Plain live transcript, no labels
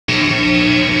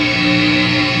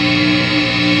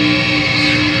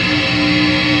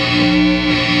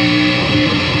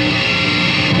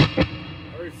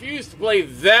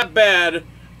that bad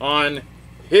on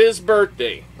his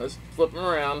birthday. Let's flip him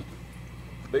around.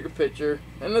 Bigger picture.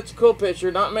 And that's a cool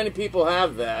picture. Not many people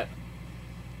have that.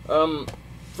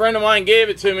 Friend of mine gave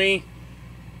it to me,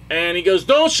 and he goes,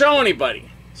 don't show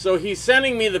anybody. So he's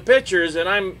sending me the pictures,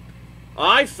 and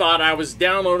I thought I was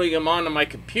downloading them onto my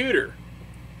computer.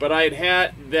 But I'd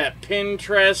had that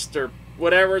Pinterest or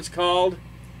whatever it's called.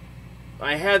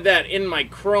 I had that in my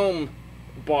Chrome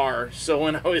bar. So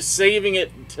when I was saving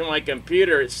it to my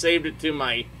computer, it saved it to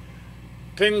my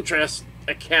Pinterest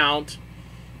account.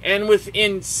 And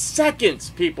within seconds,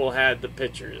 people had the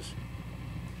pictures.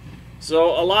 So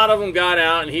a lot of them got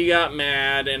out, and he got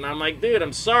mad. And I'm like, dude,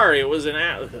 I'm sorry. It was an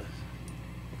ad.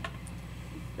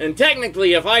 And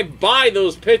technically, if I buy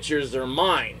those pictures, they're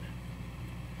mine.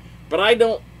 But I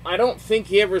don't think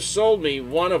he ever sold me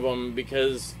one of them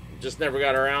because just never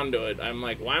got around to it. I'm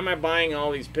like, why am I buying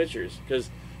all these pictures?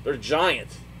 Because they're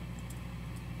giant.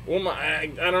 Well, I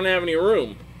don't have any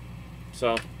room.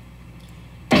 So.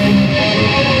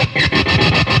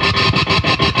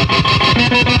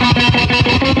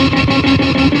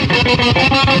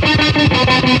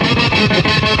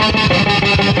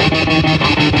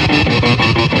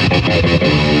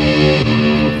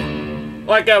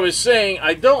 Like I was saying,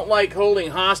 I don't like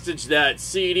holding hostage that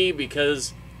CD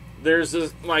because there's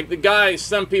this, like the guys,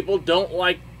 some people don't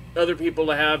like other people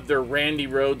to have their Randy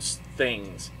Rhoads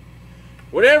things.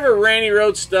 Whatever Randy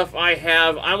Rhoads stuff I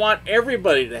have, I want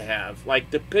everybody to have.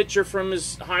 Like the picture from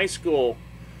his high school,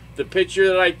 the picture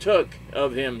that I took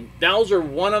of him. Those are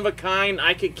one of a kind.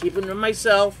 I could keep them to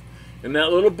myself in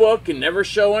that little book and never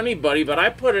show anybody, but I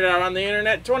put it out on the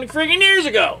internet 20 freaking years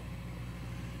ago.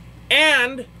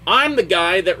 And I'm the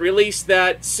guy that released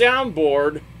that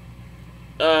soundboard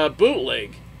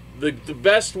bootleg, the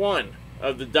best one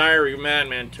of the Diary of a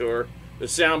Madman tour. The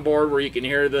soundboard where you can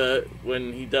hear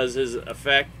when he does his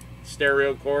effect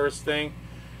stereo chorus thing.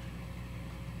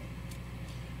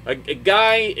 A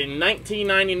guy in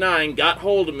 1999 got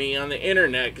hold of me on the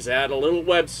internet because I had a little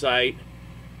website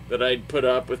that I'd put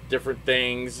up with different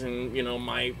things and, you know,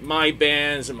 my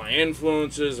bands and my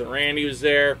influences, and Randy was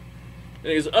there. And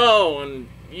he goes, oh, and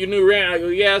you knew Randy? I go,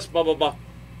 yes, blah, blah, blah.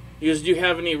 He goes, do you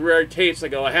have any rare tapes? I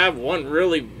go, I have one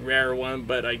really rare one,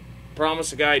 but I promised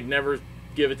the guy I'd never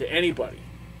give it to anybody.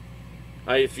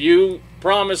 If you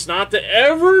promise not to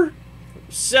ever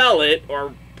sell it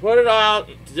or put it out,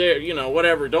 you know,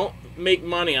 whatever, don't make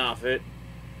money off it,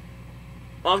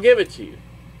 I'll give it to you.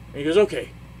 And he goes, okay.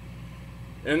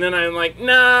 And then I'm like,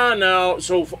 no.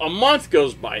 So a month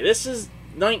goes by. This is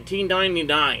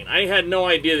 1999. I had no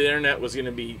idea the internet was going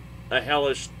to be a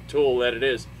hellish tool that it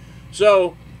is.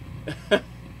 So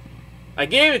I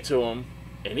gave it to him,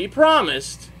 and he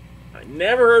promised. I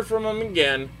never heard from him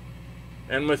again,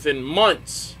 and within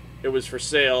months it was for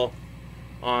sale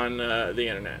on the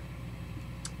internet.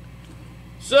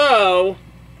 So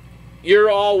you're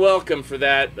all welcome for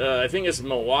that. I think it's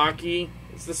Milwaukee.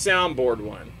 It's the soundboard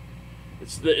one.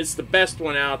 It's the best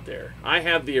one out there. I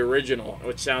have the original,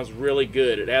 which sounds really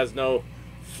good. It has no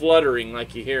fluttering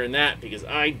like you hear in that, because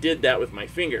I did that with my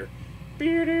finger.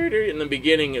 In the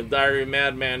beginning of Diary of a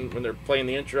Madman, when they're playing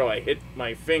the intro, I hit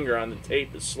my finger on the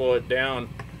tape to slow it down.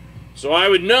 So I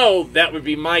would know that would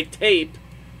be my tape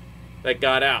that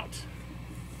got out.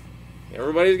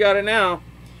 Everybody's got it now.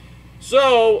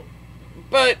 So,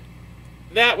 but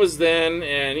that was then,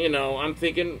 and, you know, I'm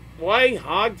thinking, why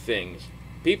hog things?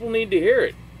 People need to hear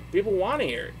it. People want to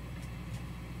hear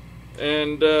it.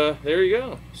 And there you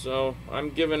go. So I'm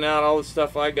giving out all the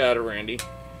stuff I got of Randy.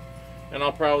 And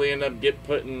I'll probably end up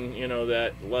putting, you know,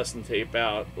 that lesson tape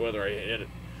out, whether I hit it.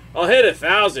 I'll hit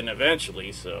 1,000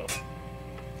 eventually, so.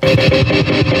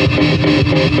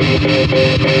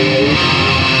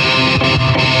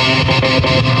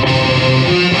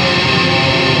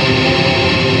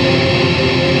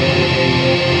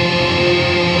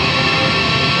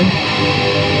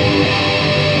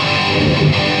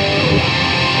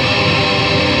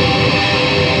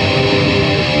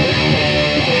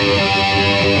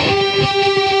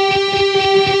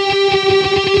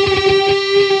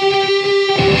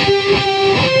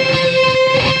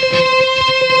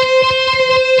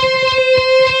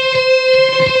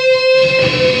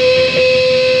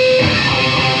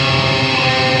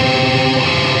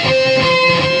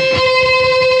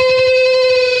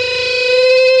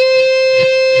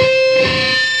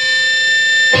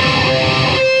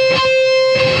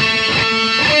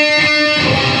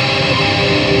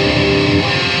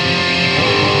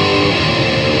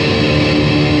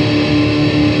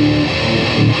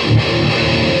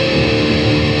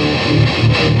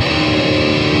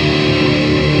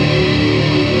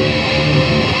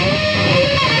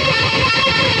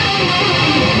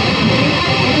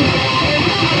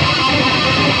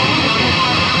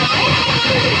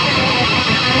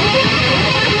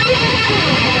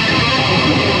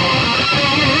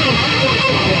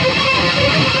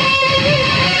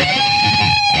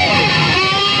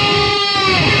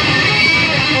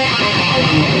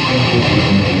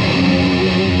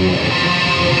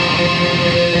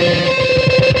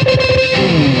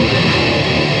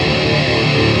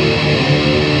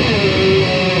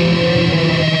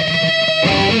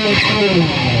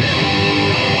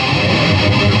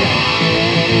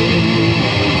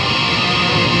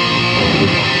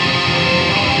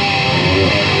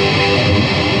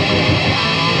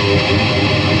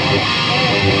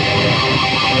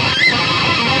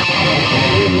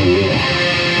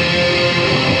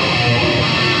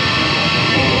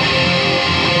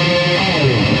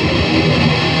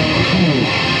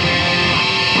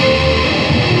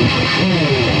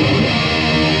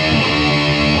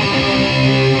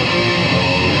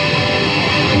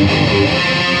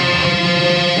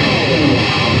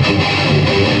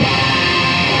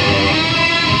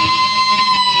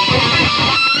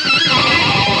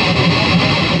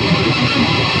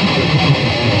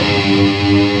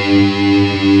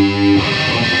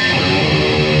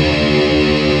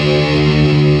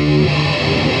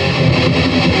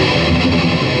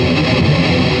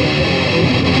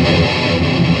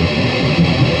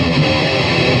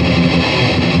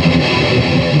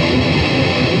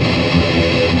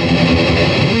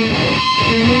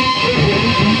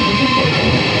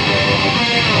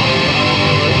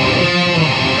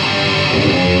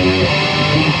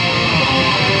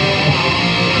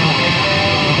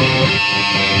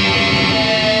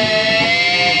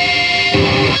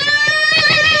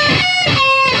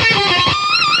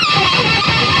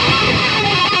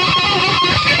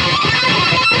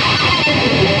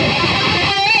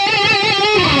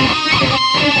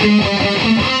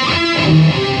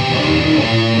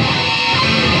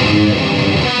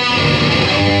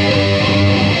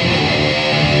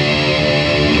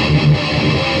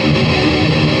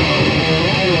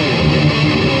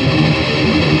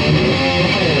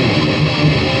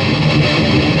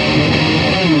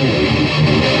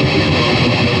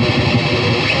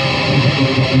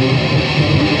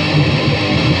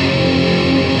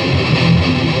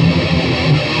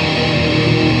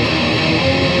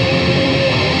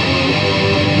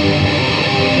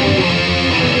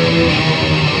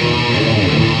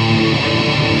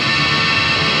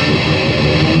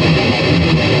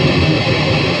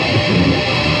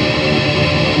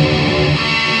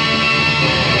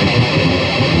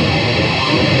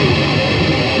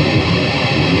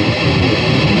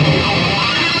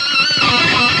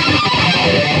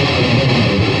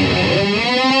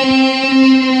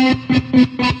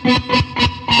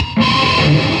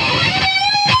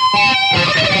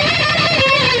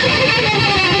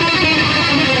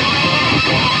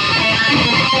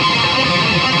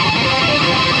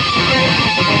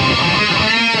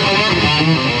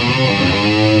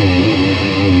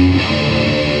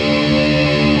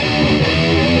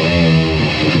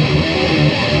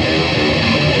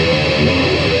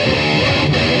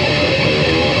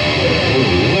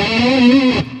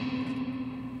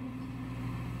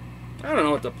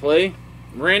 to play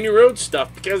Randy Rhoads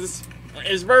stuff because it's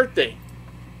his birthday.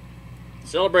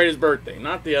 Celebrate his birthday,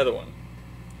 not the other one.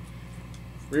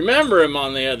 Remember him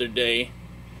on the other day,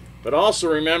 but also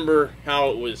remember how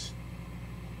it was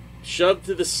shoved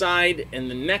to the side,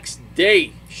 and the next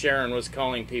day Sharon was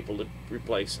calling people to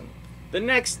replace him. The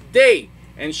next day.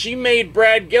 And she made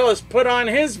Brad Gillis put on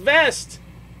his vest.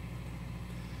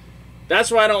 That's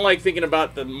why I don't like thinking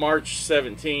about the March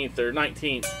 17th or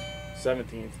 19th.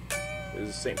 17th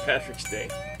is St. Patrick's Day.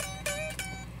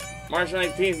 March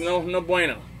 19th, no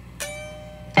bueno.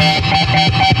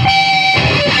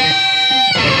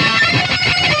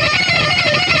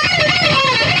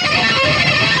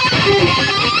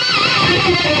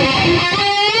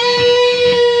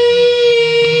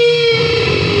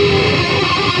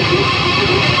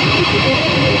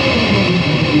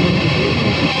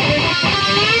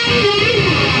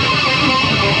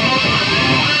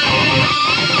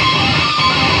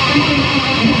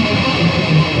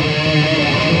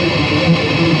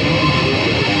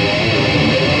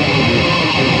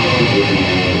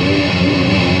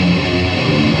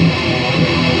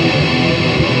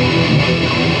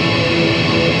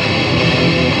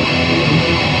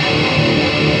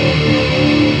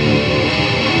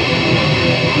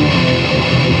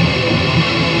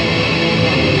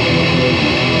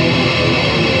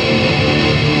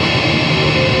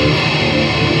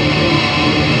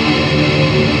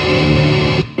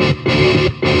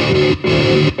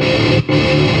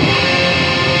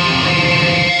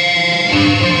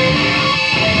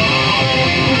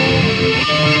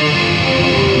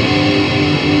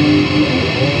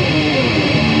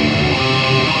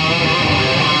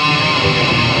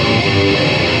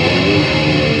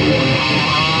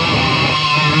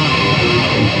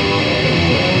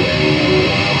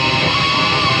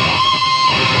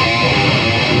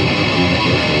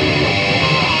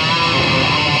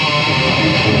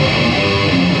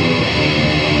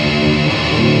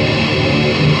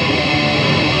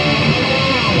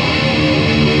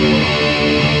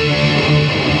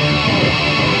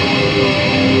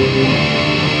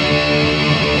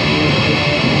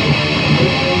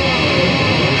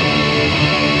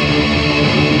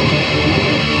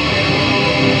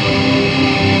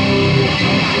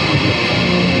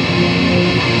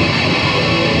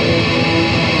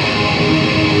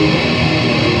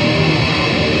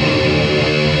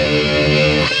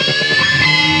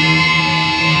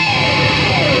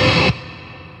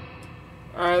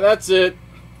 That's it.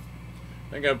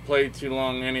 I think I've played too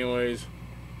long anyways.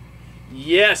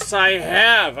 Yes, I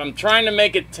have. I'm trying to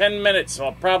make it 10 minutes, so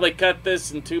I'll probably cut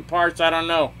this in 2 parts. I don't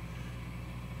know.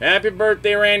 Happy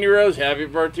birthday, Randy Rhoads. Happy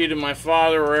birthday to my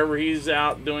father, wherever he's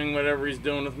out doing whatever he's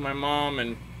doing with my mom.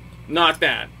 And not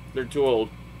that. They're too old.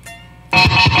 But,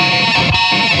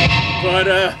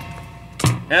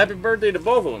 happy birthday to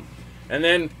both of them. And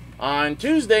then on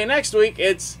Tuesday next week,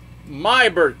 it's my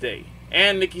birthday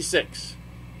and Nikki Sixx.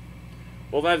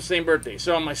 Both have the same birthday.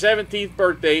 So on my 17th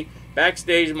birthday,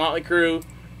 backstage, Motley Crue,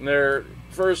 their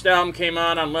first album came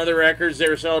out on Leather Records. They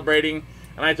were celebrating,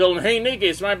 and I told him, "Hey, Nikki,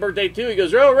 it's my birthday too." He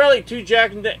goes, "Oh, really? 2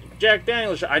 Jack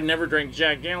Daniels." I'd never drank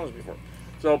Jack Daniels before,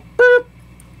 so boop.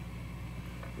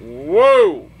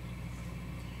 Whoa,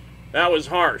 that was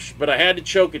harsh, but I had to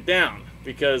choke it down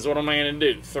because what am I going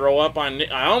to do? Throw up on?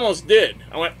 I almost did.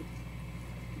 I went,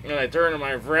 and I turned to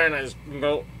my friend. I just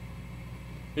go.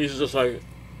 He's just like.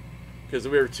 Because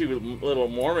we were 2 little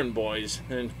Mormon boys,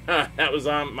 and that was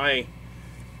on my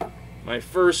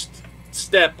first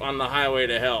step on the highway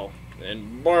to hell.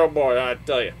 And boy, oh boy, I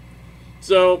tell you.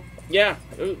 So yeah,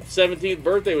 17th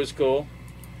birthday was cool,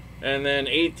 and then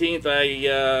 18th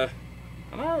I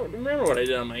don't remember what I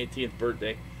did on my 18th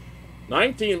birthday.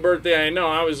 19th birthday, I know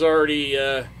I was already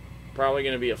probably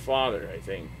going to be a father, I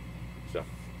think. So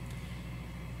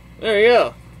there you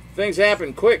go. Things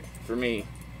happen quick for me.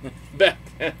 Back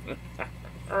then.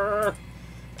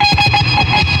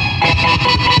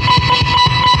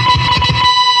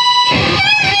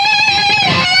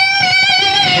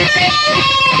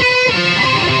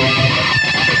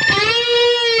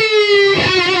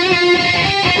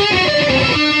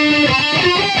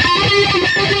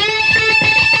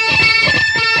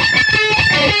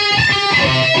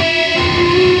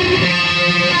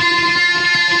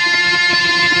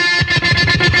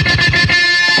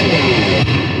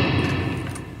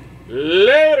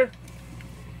 Later.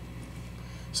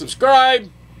 Subscribe.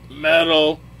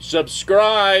 Metal.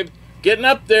 Subscribe. Getting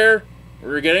up there.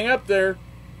 We're getting up there.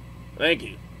 Thank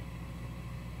you.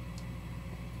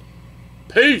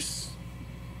 Peace.